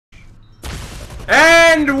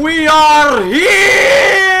And we are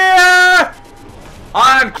here!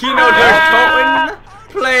 I'm Kino Der Toten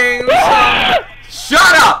playing some...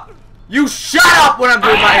 Shut up! You shut up when I'm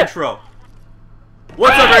doing my intro!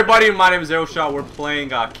 What's up, everybody? My name is Aeroshot. We're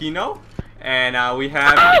playing Kino. And we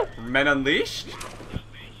have Men Unleashed.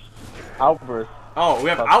 Outburst. Oh, we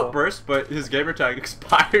have Outburst, but his gamer tag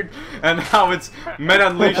expired. And now it's Men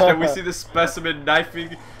Unleashed, and we see the specimen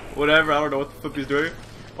knifing whatever. I don't know what the flip he's doing.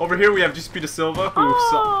 Over here we have GCP Da Silva, who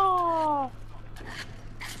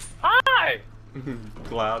Hi!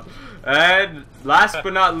 Cloud. And last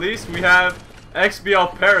but not least, we have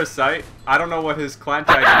XBL Parasite. I don't know what his clan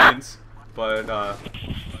tag means, but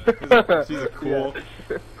he's a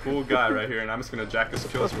cool guy right here, and I'm just gonna jack his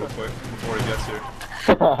kills real quick before he gets here.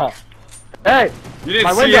 Hey! You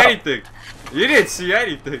didn't see anything! You didn't see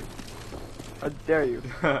anything! How dare you?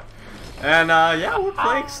 And yeah, we're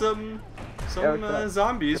playing some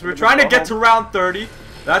zombies. We're trying to get to round 30.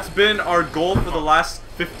 That's been our goal for the last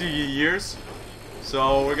 50 years.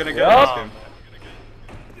 So we're gonna get this game.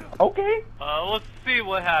 Okay. Let's see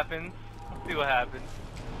what happens. I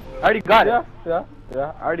already got it. Yeah.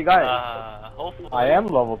 I already got it. Hopefully. I am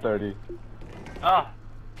level 30.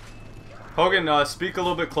 Hogan, speak a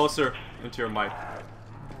little bit closer into your mic.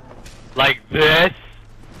 Like this?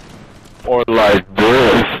 Or like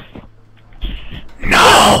this.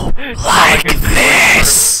 No! Like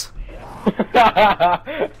this! That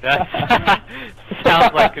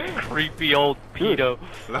sounds like a creepy old pedo.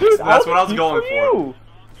 That's what I was going for.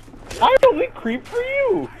 I only creep for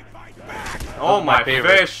you. Oh my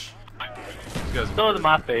favorite. fish! Those are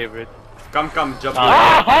my favorites. Come, jump in.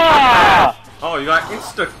 Aha! Oh, you got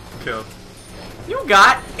insta kill. You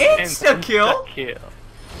got insta kill.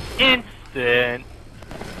 Instant.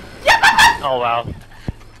 Oh wow.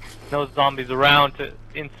 No zombies around to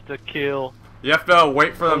insta kill. You have to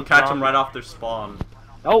wait for them, catch them right off their spawn.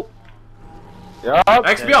 Nope. Yup.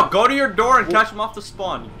 XBL, go to your door and catch them off the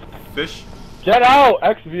spawn, you fish. Get out,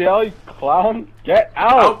 XBL, you clown. Get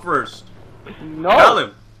out. Outburst. No. Tell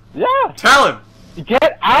him. Yeah. Tell him.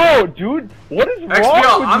 Get out, dude. What is wrong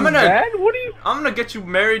XBL, with I'm you, gonna, man? What are you? I'm gonna get you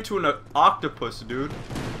married to an octopus, dude.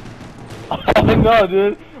 No,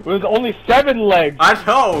 dude. There's only 7 legs. I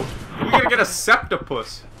know. You're gonna get a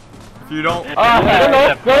septopus. If you don't. No.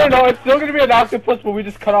 It's still gonna be an octopus, but we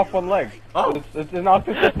just cut off 1 leg. Oh. It's an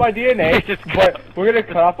octopus by DNA, but we're gonna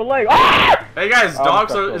cut off a leg. Ah! Hey guys,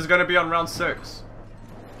 dogs is gonna be on round 6.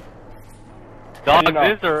 Dogs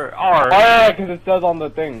is or are? Oh yeah, because it says on the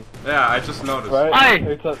thing. Yeah, I just noticed. Right?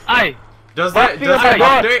 Aye. Does it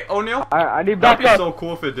update, O'Neal? I need That'd backup. be so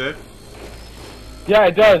cool if it did. Yeah,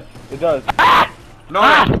 it does. It does. No,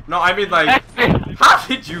 I mean like, how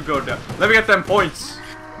did you go down? Let me get them points.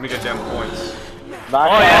 Let me get them points.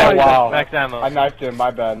 Wow. Max ammo. I knifed him. My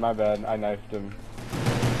bad. I knifed him.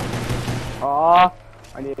 Aw,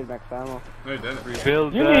 I needed max ammo. No, you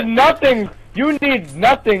didn't. You need nothing. You need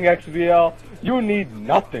nothing, XBL. You need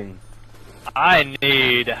nothing. I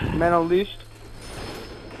need. Men Unleashed.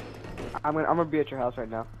 I'm gonna be at your house right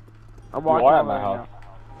now. I'm You walking are at over my right house.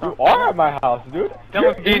 You are at my house, dude.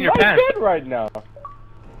 Don't be in your pants. Bed right now.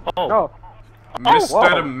 Oh. No.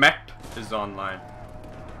 Mr. Mech is online.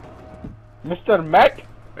 Mr. Mech?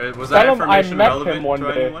 Was that Tell him information I met relevant him one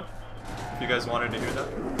to day. anyone? If you guys wanted to hear that.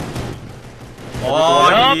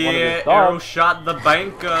 Oh yeah, Aeroshot the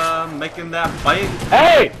bank, making that bank.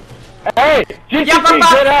 Hey! GCP,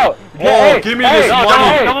 get out! Oh, give me this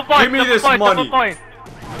money! Give me this money!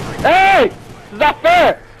 Hey! Is that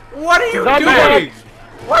fair? What are you doing?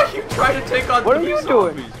 Why are you trying to take on What are you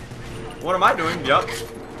doing? What am I doing? Yup.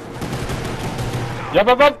 Yup.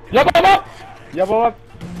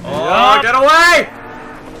 Oh, get away!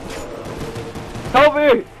 Help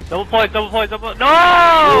me! Double point.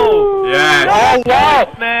 No! Yeah. Oh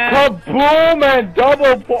wow! Man. Kaboom and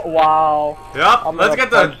double point! Wow. Yup. Let's get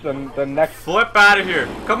the next flip out of here.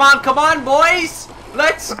 Come on, boys!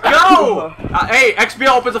 Let's go! Hey, XBL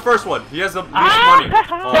opens the first one. He has the least money.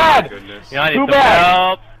 Oh my goodness. Yeah, I need Too some bad.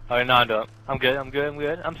 help. Oh no, I don't. I'm good.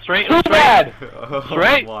 I'm straight. Too bad.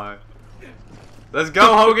 Straight. Oh, let's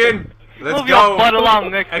go, Hogan. Let's Move go. your butt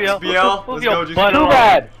along, XBL. XBL. Move Let's your go. butt Too along.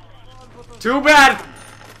 bad. Too bad.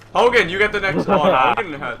 Hogan, you get the next one.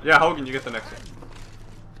 Hogan, you get the next one.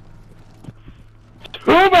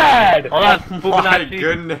 Too bad. Hold on. Oh my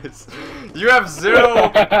goodness. You have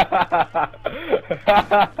 0.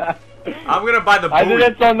 I'm gonna buy the buoy. I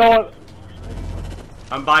didn't know.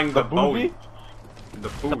 I'm buying the Bowie? Bowie. The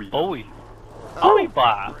Bowie. Bowie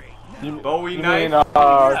bar. Bowie You knife. mean,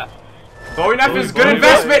 Bowie knife is good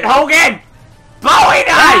investment, Hogan! Bowie knife!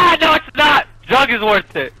 Ah, no, it's not! Jug is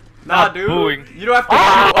worth it. Nah, Not dude. booing. You don't have to I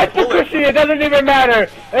shoot a took a bullet Yoshi, it doesn't even matter.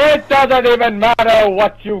 It doesn't even matter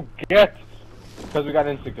what you get. Because we got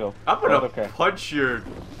insta-kill. I'm gonna okay. punch your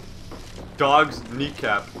dog's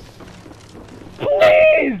kneecap.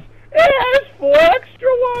 Please! It has 4 extra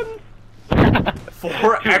ones. 4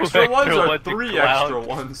 Two extra ones extra or ones, 3 you clown. extra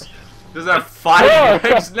ones? Does it have 5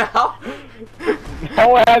 legs now?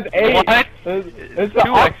 No, it has 8. What? It's an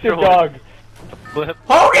 2 extra octa dog. Flip.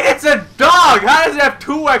 Hogan, it's a dog! How does it have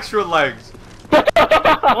 2 extra legs?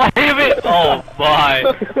 What do you mean? Oh my.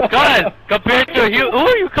 God, compared to who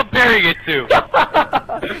are you comparing it to?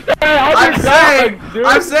 I'm saying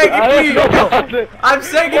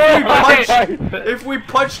if we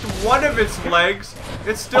punched one of its legs,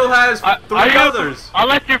 it still has 3 others.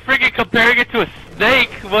 Unless you're freaking comparing it to a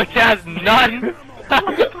snake, which has none.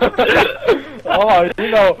 Oh, you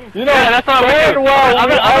know. Yeah, that's what I'm doing. Well,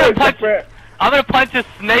 I'm gonna punch a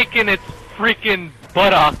snake in its freaking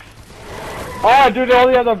buttocks. Oh, dude, it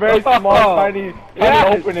only has a very small, tiny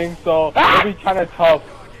opening, so it'll be kind of tough.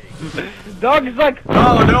 Dog is like,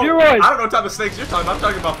 Oh no! steroids. I don't know what type of snakes you're talking about. I'm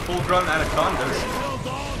talking about full-grown anacondas.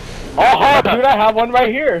 Oh, dude, I have one right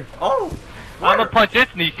here. Oh! I'm gonna punch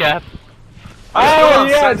its kneecap. I'm still on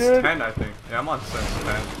yeah, Sense dude. 10, I think. Yeah, I'm on Sense 10,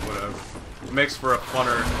 whatever. It makes for a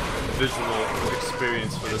funner visual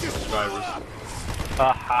experience for the subscribers.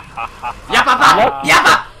 Yappa!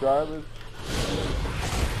 Yappa! Subscribers.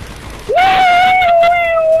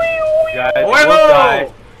 Guys, Wait, we'll whoa!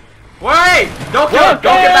 die. Wait! Don't kill him!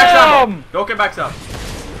 Don't get max ammo! Don't get max ammo.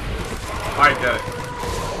 Alright, get it.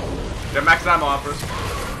 Get max ammo, Alpers.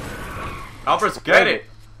 Alpers, get it!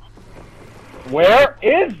 Where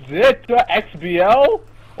is it, the XBL?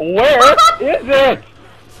 Where is it?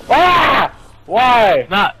 Ah! Why? It's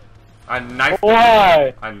not. A knife.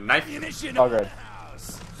 Why? A knife. Oh, good.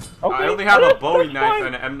 Okay. I only have a that's Bowie fine. knife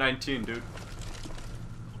and an M19, dude.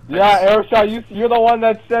 Yeah, Airshot, you're the one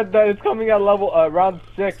that said that it's coming at level round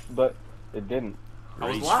 6, but it didn't. I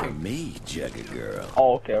was Reach lying. for me, Jugger girl.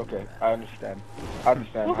 Oh, okay. I understand. how you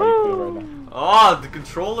feel right now. Oh, the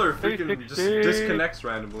controller freaking 360. just disconnects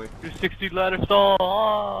randomly. 360 ladder song.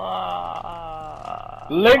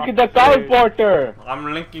 Link the teleporter!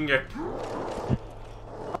 I'm linking it.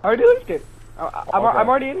 I already linked it. I'm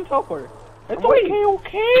already in the teleporter. It's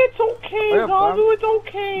okay, it's okay, Yeah, Zazu, it's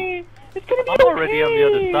okay. It's gonna be I'm okay. already on the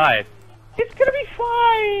other side. It's gonna be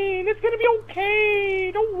fine. It's gonna be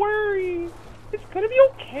okay. Don't worry. It's gonna be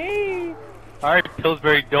okay. Alright,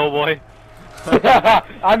 Pillsbury Doughboy.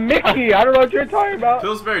 I'm Mickey. I don't know what you're talking about.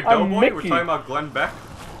 Pillsbury I'm Doughboy? We're Mickey. talking about Glenn Beck?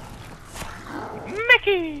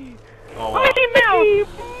 Mickey! Oh, wow. Mickey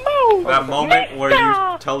Mouse! That moment where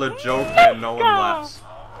you tell a joke and no one laughs.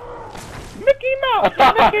 Mickey Mouse!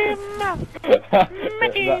 Mickey Mouse!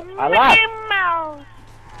 Mickey, I laugh. Mickey Mouse!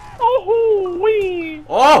 Oh, wee!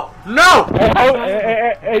 Oh, no!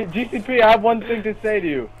 Hey, GCP, I have one thing to say to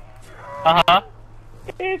you. Uh-huh.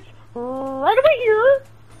 It's right over here.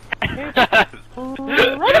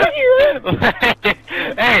 Right over here.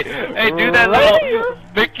 hey, do that Right little here.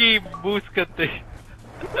 Mickey Mooska thing.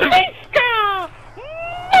 Mooska!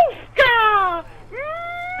 Mooska!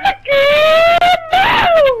 Mickey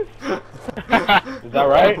Mouse! Is that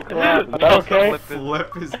right? Is that okay?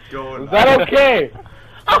 Flip is going Is that okay?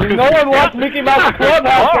 No one wants Mickey Mouse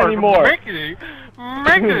Clubhouse anymore. Mickey!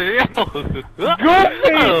 Mickey! Goofy!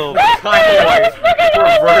 Oh. kind of like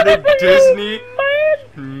perverted Disney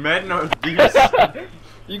men are these.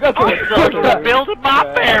 You got I'm going to the build my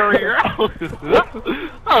barrier!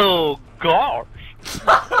 Oh, gosh!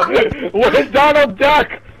 Where's Donald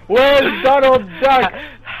Duck? Where's Donald Duck?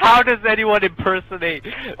 How does anyone impersonate?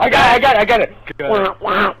 I got it. Good.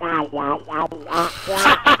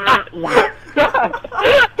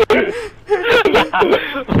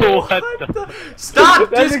 What the? Stop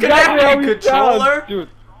That's disconnecting, exactly how he controller! sounds, dude.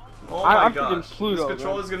 Oh my I'm gosh, freaking Pluto, this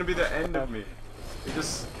controller's gonna be the end of me. It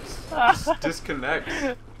just disconnects.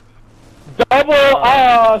 Double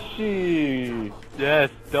Ashi. Yes,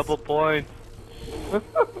 double points.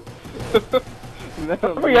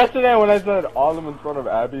 Remember yesterday when I said Autumn in front of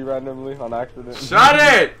Abby randomly on accident? Shut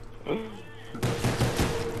it!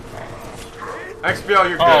 XBL,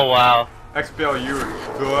 you're good. Oh, wow. XBL, you're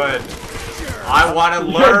good. I want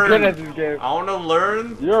to You're good at learn. this game. I want to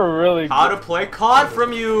learn You're really how good. to play COD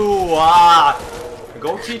from you.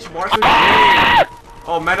 Go teach Marcus.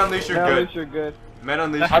 Oh, Men Unleash, you're At good. least you're good. Men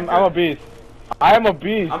Unleash, you're I'm a good. beast. I am a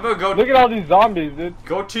beast. I'm gonna go. Look at all these zombies, dude.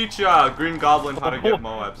 Go teach Green Goblin how to get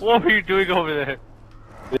Moabs. What were you doing over there?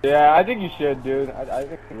 Yeah, I think you should, dude. I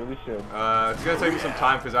think you really should. It's gonna take me some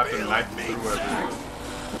time because I have to knife through everything.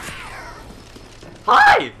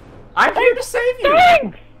 Hi! I'm here to save you!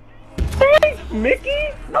 Thanks! Thanks,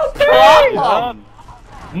 Mickey! No problem!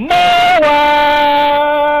 Moab!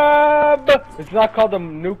 It's not called a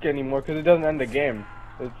nuke anymore because it doesn't end the game.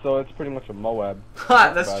 So it's pretty much a Moab.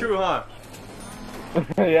 Ha, that's true, huh?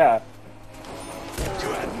 Yeah.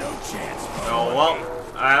 Oh, well,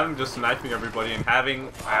 I'm just sniping everybody and having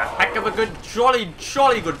a heck of a good, jolly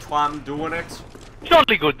good time doing it.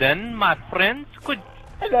 Jolly good then, my friends. Good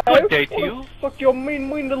Hello. day to you. Suck your mean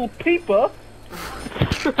little peeper.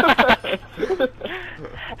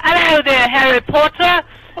 Hello there, Harry Potter.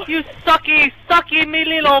 You sucky me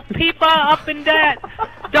little peeper up in that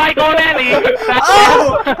Diagon Alley.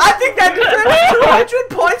 Oh, I think that deserves 200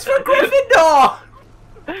 points for Gryffindor.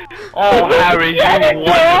 Oh, Harry, you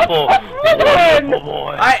wonderful, wonderful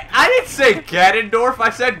boy. I didn't say Ganondorf, I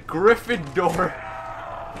said Gryffindor.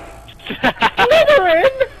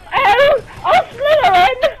 Slytherin! Oh,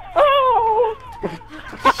 Slytherin! Oh!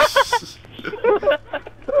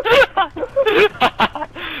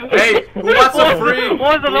 Hey, who wants a free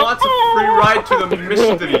ride to the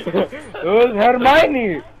mystery? It was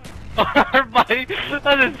Hermione! Hermione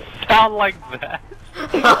doesn't sound like that.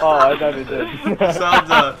 Oh, I thought it did. Sounds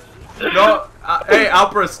no. Hey,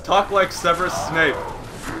 Alpers, talk like Severus Snape.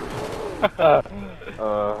 I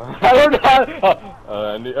don't know.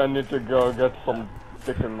 I need to go get some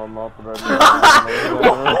dick in my mouth.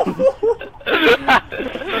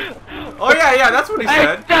 Oh yeah, that's what he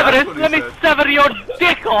said. Severus, let me sever your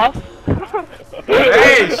dick off.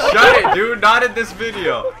 Hey, shut it, dude. Not in this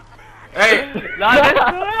video. Hey,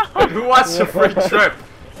 who wants a free trip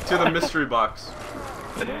to the mystery box?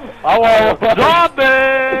 Zombies!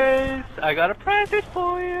 I got a present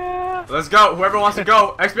for you. Let's go. Whoever wants to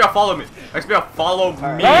go. XBL, follow me. XBL, follow me.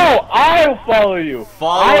 No, I'll follow you.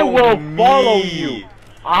 I will follow you.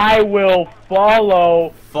 I will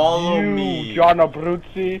follow you, me. John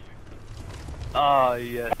Abruzzi. Oh,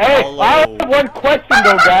 yes. Hey, I have one question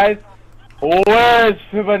though, guys. Where's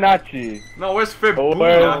Fibonacci? No, where's Where's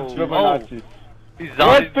Fibonacci? Fibonacci? These Where's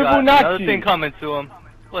zombies got another Fibonacci? thing coming to him.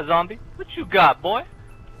 What, zombie? What you got, boy?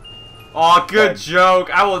 Oh, good joke.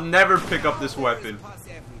 I will never pick up this weapon.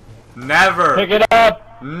 Never. Pick it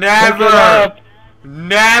up. Never. Pick it up.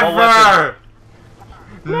 Never.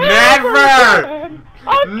 Never.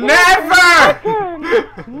 Never.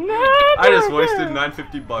 I just wasted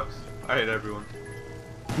 $950. I hate everyone.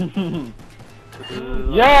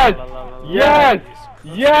 Yes. Yes.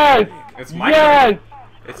 Yes. It's my Yes. turn.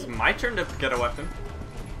 It's my turn to get a weapon.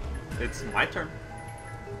 It's my turn.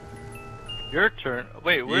 Your turn.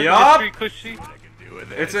 Wait, where's Yup. the mystery cushy?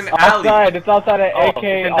 It's an alley. Outside. It's outside of Oh, AK.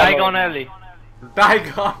 it's in Diagon Alley.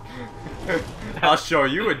 Diagon. I'll show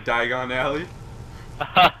you a Diagon alley.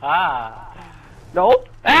 No.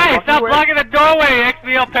 Hey, Walk stop away. blocking the doorway,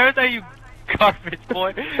 XBL Parasite, you garbage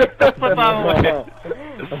boy. Stop flipping my way.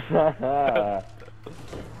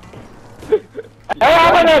 Hey,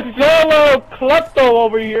 I'm in a solo klepto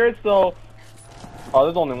over here, so. Oh,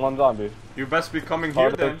 there's only one zombie. You best be coming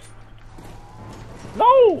here then.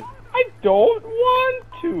 No, I don't want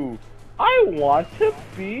to. I want to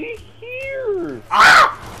be here.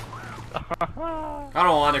 Ah! I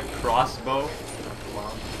don't want a crossbow.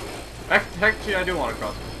 Wow. Actually, I do want a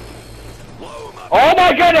crossbow. Oh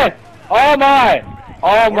my goodness! Oh my!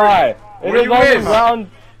 Oh my! It where is you on is? the ground.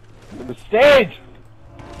 The stage.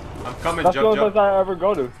 I'm coming, That's the jump, only jump. place I ever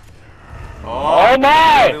go to. Oh, Oh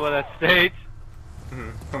my! Only one that stage.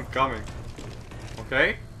 I'm coming.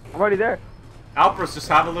 Okay. I'm already there. Alpers, just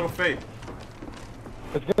have a little faith.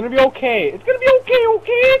 It's gonna be okay. It's gonna be okay.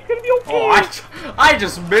 Okay. It's gonna be okay. Oh, I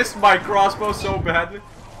just missed my crossbow so badly.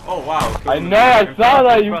 Oh wow. I know. I saw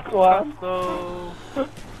that you clapped. So...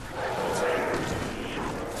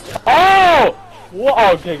 Oh!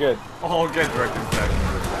 Whoa, okay, good. Oh, get direct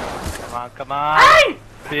impact. Come on. Hey!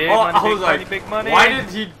 Big Oh, money, I was big like, money, big money. why did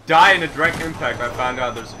he die in a direct impact? I found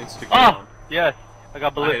out there's instant kill Oh, on. yes. I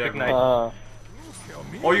got ballistic everyone. knife.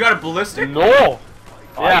 Oh, you got a ballistic? No.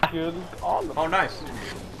 Yeah. I killed all of them. Oh, nice.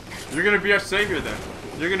 You're gonna be our savior then.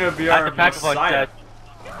 You're gonna be I our had to pack a punch messiah. that.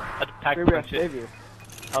 I had to pack a Maybe I punch it. save you.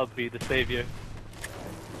 I'll be the savior.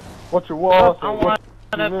 What you want? I wanna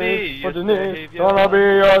be your What you need? savior. Wanna be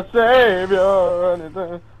your savior.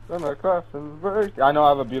 Anything. Gonna cross and break. I know I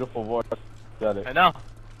have a beautiful voice. Got it. I know.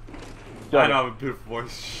 I know I have a beautiful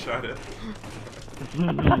voice. Shut it.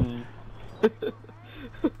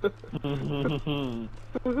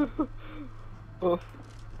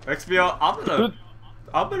 XBL,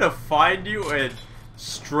 I'm gonna find you and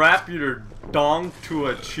strap your dong to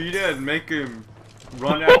a cheetah and make him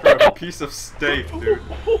run after a piece of steak, dude.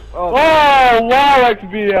 Oh wow,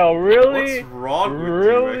 XBL, really? What's wrong with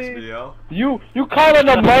Really? you, XBL? You calling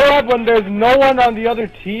a Moab when there's no one on the other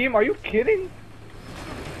team? Are you kidding?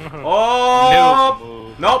 Oh! No.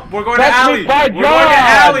 Nope, we're going to That's alley. me by We're going to John.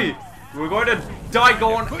 alley. We're going to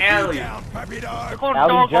Diagon Alley. We're going Allie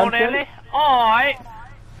doggone Jensen? alley. Alright.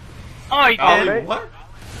 Alright Alley, then. what?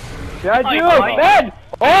 Yeah, Hi, you, hi. man!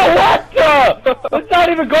 Oh, what the? It's not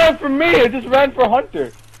even going for me. It just ran for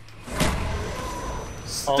Hunter. Oh,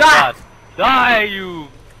 Stop! God. Die, you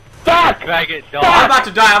Stop! faggot dog. I'm about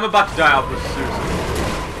to die. I'm about to die. Albert. Seriously.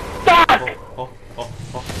 Stop!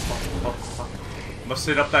 I'm gonna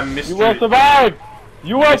set up that mystery. You will survive.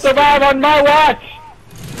 You will survive on my watch.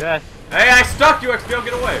 Yes. Hey, I stuck you, XBL.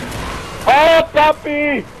 Get away. Oh,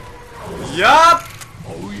 puppy! Yup.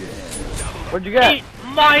 What'd you get? Eat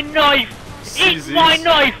my knife. Eat CZs. my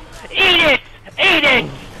knife. Eat it. Eat it.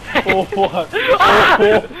 Oh, what?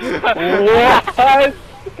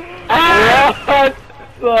 Ah!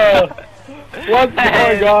 What? What's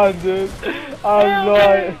going on, dude? I'm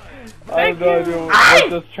not. I have no idea what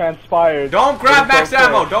just transpired. Don't grab It's max okay.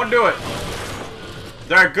 ammo. Don't do it.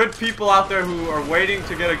 There are good people out there who are waiting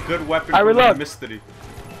to get a good weapon I from reload. mystery.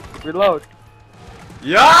 Reload.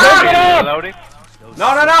 Yeah! Loading.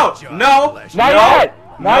 No, no, no! No! Not no, yet!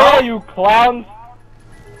 Not no. yet, you clowns!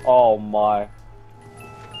 Oh my.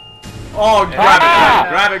 Oh, grab Ah! it,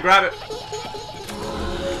 grab it, grab it.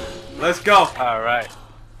 Let's go. Alright.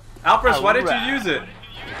 Alpers, why didn't Alright. you use it?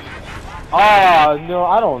 Ah, no,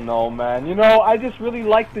 I don't know, man. You know, I just really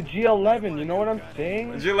like the G11, you know what I'm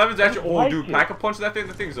saying? G11's actually. Oh, like dude, it. pack a punch that thing.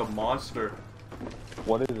 That thing's a monster.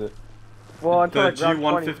 What is it? Well, until The I grab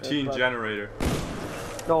 20, G115 that's generator.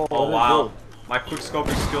 No. Oh, is wow. My quick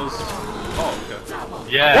scoping skills. Oh, okay.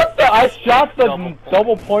 Yeah. What the? I shot the Double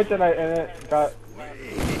double point and it got.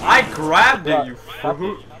 I grabbed it, you Yeah.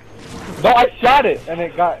 fruit. No, I shot it and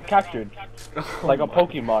it got captured. Like a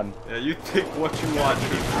Pokemon. Yeah, you think what you want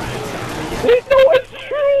to. No, it's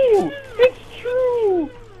true! It's true!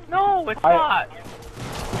 No, it's I- not.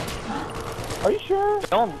 Are you sure?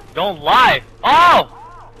 Don't lie. Oh!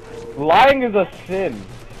 Lying is a sin.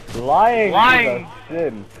 Lying Lying. is a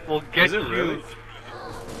sin. We'll get Is it really? you.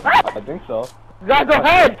 I think so. God, go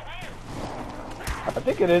ahead! I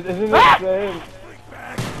think it is. Isn't it saying?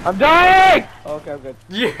 I'm dying! Okay, I'm good.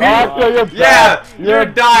 Yeah, Oh, so you're yeah, bad. you're You're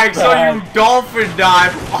dying, so bad. you dolphin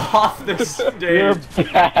dive off the You're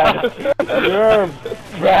stage. bad. You're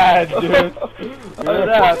bad, dude. How did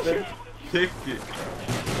that happen? Kick it.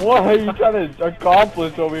 What are you trying to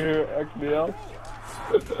accomplish over here, XBL?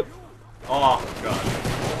 Oh god.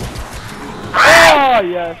 Oh,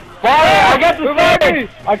 yes. Fire! I got the save!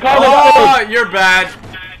 I called Oh, it you're bad.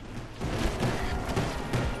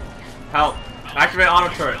 Help. Activate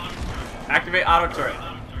auto turret. Activate auto turret.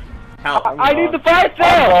 Help. I need the fire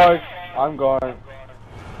sale! I'm going.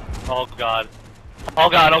 Oh god. Oh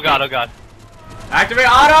god, oh god, oh god. Activate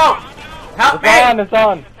auto! Help It's on, me! it's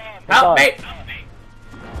on. It's Help on. me!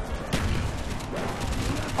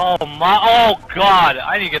 Oh my, oh god.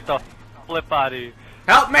 I need to get the flip out of here.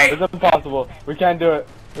 Help me! It's impossible. We can't do it.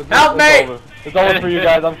 Help me! Over. It's over for you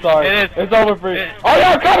guys. I'm sorry. It is. It's over for you. It is. Oh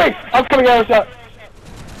yeah, I'm coming! I'm coming out of shot.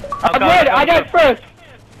 I'm good. I got it first.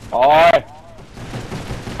 Alright.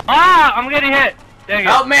 Ah, I'm getting hit. Dang it.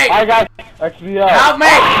 Help me! I got XVL. Help me!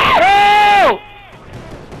 No!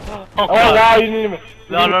 Oh Oh god. wow, you need me.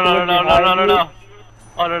 No, no, no, no, no, no, no, no, no.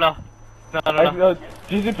 Oh no, no. No, no, no.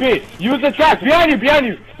 GZP, use the trap. Behind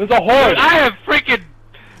you. There's a horde. I have freaking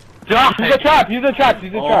died. Use the trap. Use the trap.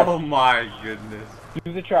 Use the trap. Oh my goodness.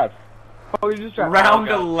 Use the trap. Oh, you just tried. Round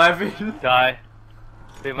God. 11? Die.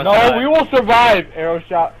 They must No, die. we will survive, Arrow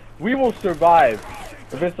Shot. We will survive.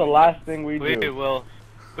 If it's the last thing we We do. will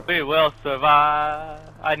survive.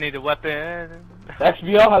 I need a weapon.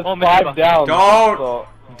 XBL has Oh, 5 Mr. downs. Don't! So.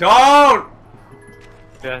 Don't!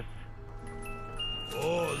 Yes.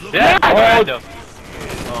 Yeah, I got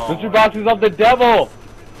Oh, Mystery box is of the devil.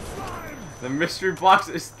 the mystery box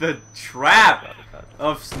is the trap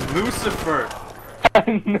of Lucifer.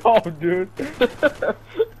 No, dude.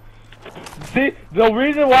 See, the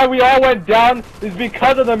reason why we all went down is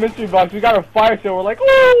because of the mystery box. We got a fire sale. We're like,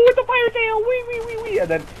 oh, with the fire sale, wee,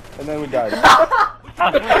 and then we died.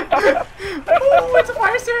 Oh, it's a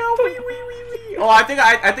fire sale! Wee, wee, wee, wee. Oh, I think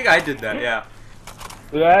I did that. Yeah.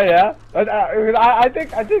 Yeah. I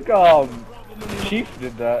think Chief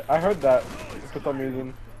did that. I heard that for some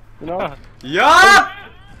reason. You know? Yup.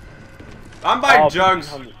 I'm by Oh, Jugs.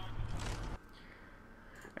 1500.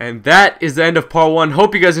 And that is the end of part 1.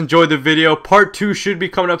 Hope you guys enjoyed the video. Part 2 should be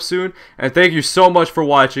coming up soon. And thank you so much for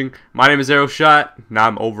watching. My name is Arrow Shot, and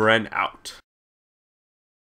I'm over and out.